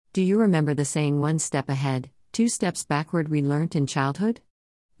Do you remember the saying, one step ahead, two steps backward, we learnt in childhood?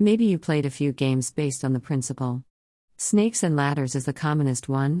 Maybe you played a few games based on the principle. Snakes and ladders is the commonest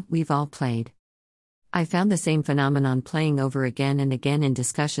one we've all played. I found the same phenomenon playing over again and again in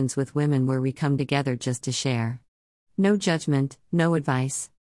discussions with women where we come together just to share. No judgment, no advice.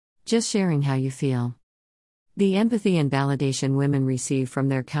 Just sharing how you feel. The empathy and validation women receive from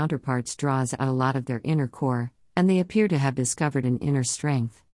their counterparts draws out a lot of their inner core, and they appear to have discovered an inner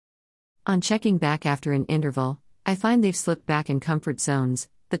strength. On checking back after an interval, I find they've slipped back in comfort zones,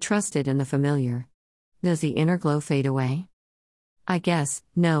 the trusted and the familiar. Does the inner glow fade away? I guess,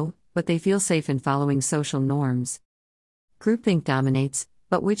 no, but they feel safe in following social norms. Groupthink dominates,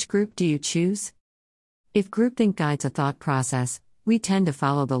 but which group do you choose? If groupthink guides a thought process, we tend to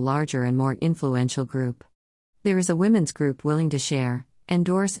follow the larger and more influential group. There is a women's group willing to share,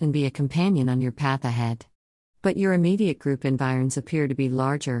 endorse, and be a companion on your path ahead. But your immediate group environs appear to be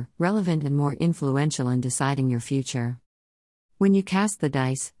larger, relevant, and more influential in deciding your future. When you cast the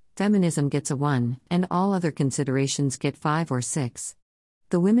dice, feminism gets a 1, and all other considerations get 5 or 6.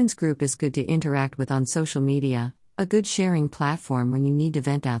 The women's group is good to interact with on social media, a good sharing platform when you need to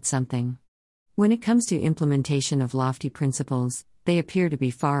vent out something. When it comes to implementation of lofty principles, they appear to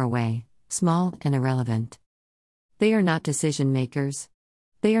be far away, small, and irrelevant. They are not decision makers.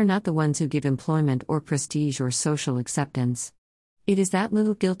 They are not the ones who give employment or prestige or social acceptance. It is that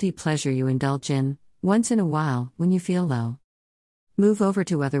little guilty pleasure you indulge in, once in a while, when you feel low. Move over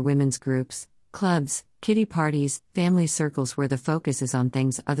to other women's groups, clubs, kiddie parties, family circles where the focus is on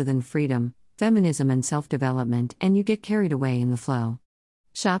things other than freedom, feminism, and self-development, and you get carried away in the flow.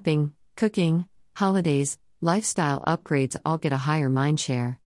 Shopping, cooking, holidays, lifestyle upgrades all get a higher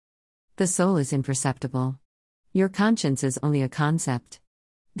mindshare. The soul is imperceptible. Your conscience is only a concept.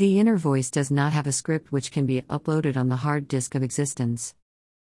 The inner voice does not have a script which can be uploaded on the hard disk of existence.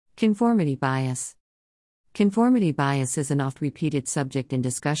 Conformity bias. Conformity bias is an oft-repeated subject in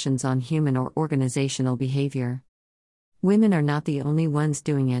discussions on human or organizational behavior. Women are not the only ones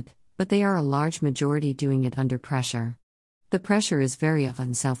doing it, but they are a large majority doing it under pressure. The pressure is very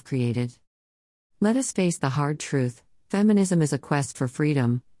often self-created. Let us face the hard truth: feminism is a quest for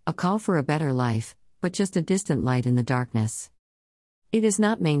freedom, a call for a better life, but just a distant light in the darkness. It is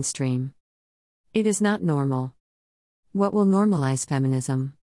not mainstream. It is not normal. What will normalize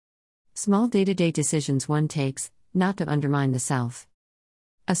feminism? Small day-to-day decisions one takes, not to undermine the self.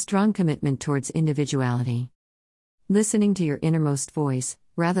 A strong commitment towards individuality. Listening to your innermost voice,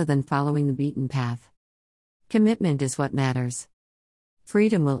 rather than following the beaten path. Commitment is what matters.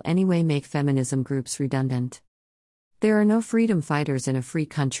 Freedom will anyway make feminism groups redundant. There are no freedom fighters in a free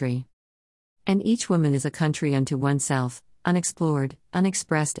country. And each woman is a country unto oneself, unexplored,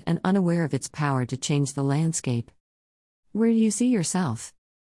 unexpressed, and unaware of its power to change the landscape. Where do you see yourself?